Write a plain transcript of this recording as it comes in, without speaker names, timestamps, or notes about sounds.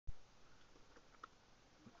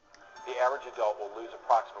average adult will lose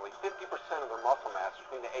approximately 50% of their muscle mass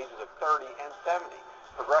between the ages of 30 and 70.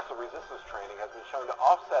 Progressive resistance training has been shown to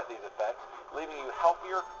offset these effects, leaving you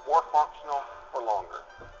healthier, more functional for longer.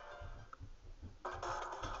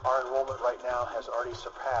 Our enrollment right now has already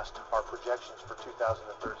surpassed our projections for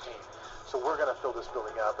 2013. So we're going to fill this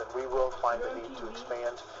building up, and we will find the need to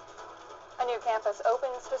expand. A new campus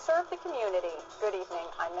opens to serve the community. Good evening,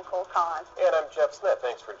 I'm Nicole Kahn. And I'm Jeff Smith.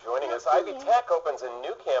 Thanks for joining us. Ivy Tech opens a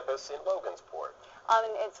new campus in Logansport. On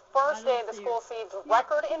its first day, the school sees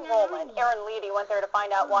record enrollment. Aaron Leedy went there to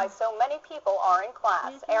find out why so many people are in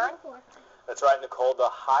class. Aaron? That's right, Nicole. The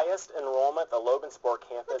highest enrollment the Logansport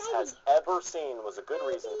campus has ever seen was a good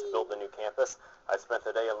reason to build the new campus. I spent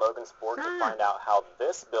the day in Logansport to find out how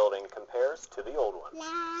this building compares to the old one.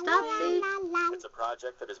 It's a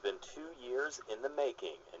project that has been 2 years in the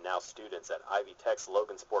making, and now students at Ivy Tech's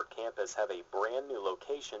Logansport campus have a brand new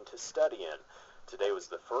location to study in. Today was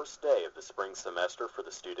the first day of the spring semester for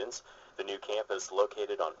the students. The new campus,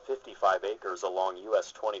 located on 55 acres along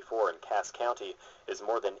US 24 in Cass County, is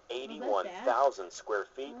more than 81,000 square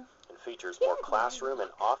feet and features more classroom and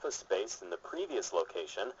office space than the previous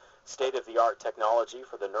location, state-of-the-art technology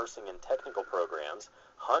for the nursing and technical programs,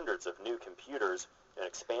 hundreds of new computers, an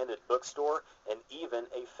expanded bookstore, and even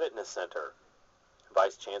a fitness center.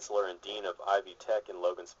 Vice Chancellor and Dean of Ivy Tech in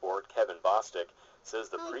Logansport, Kevin Bostic, says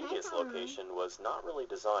the previous location was not really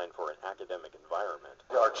designed for an academic environment.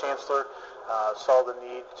 Our Chancellor saw the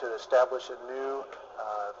need to establish a new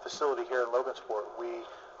facility here in Logansport.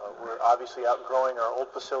 We're obviously outgrowing our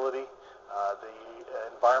old facility.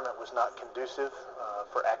 The environment was not conducive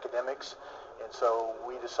for academics, and so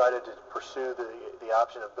we decided to pursue the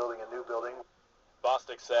option of building a new building.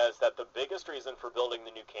 Bostic says that the biggest reason for building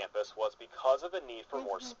the new campus was because of a need for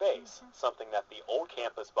more space, something that the old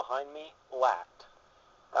campus behind me lacked.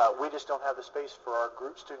 We just don't have the space for our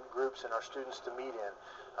student groups and our students to meet in.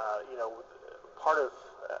 Part of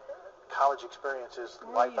college experience is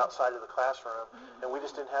life outside of the classroom, and we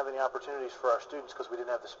just didn't have any opportunities for our students because we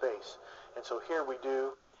didn't have the space. And so here we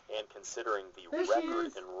do. And considering the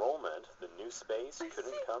record enrollment, the new space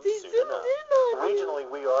couldn't come soon enough. Regionally,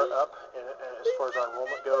 we are up, and as far as our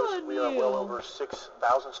enrollment goes, we are well over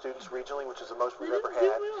 6,000 students regionally, which is the most we've ever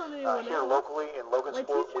had. Here locally in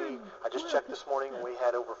Logansport, I just checked this morning, and we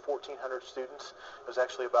had over 1,400 students. It was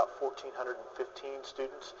actually about 1,415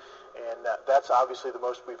 students, and that's obviously the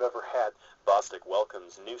most we've ever had. Bostic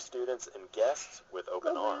welcomes new students and guests with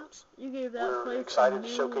open arms. We're excited to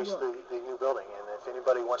showcase the new building, and if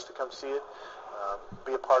anybody wants to come see it,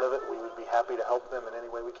 be a part of it, we would be happy to help them in any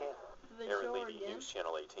way we can. Aaron Leedy, News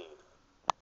Channel 18.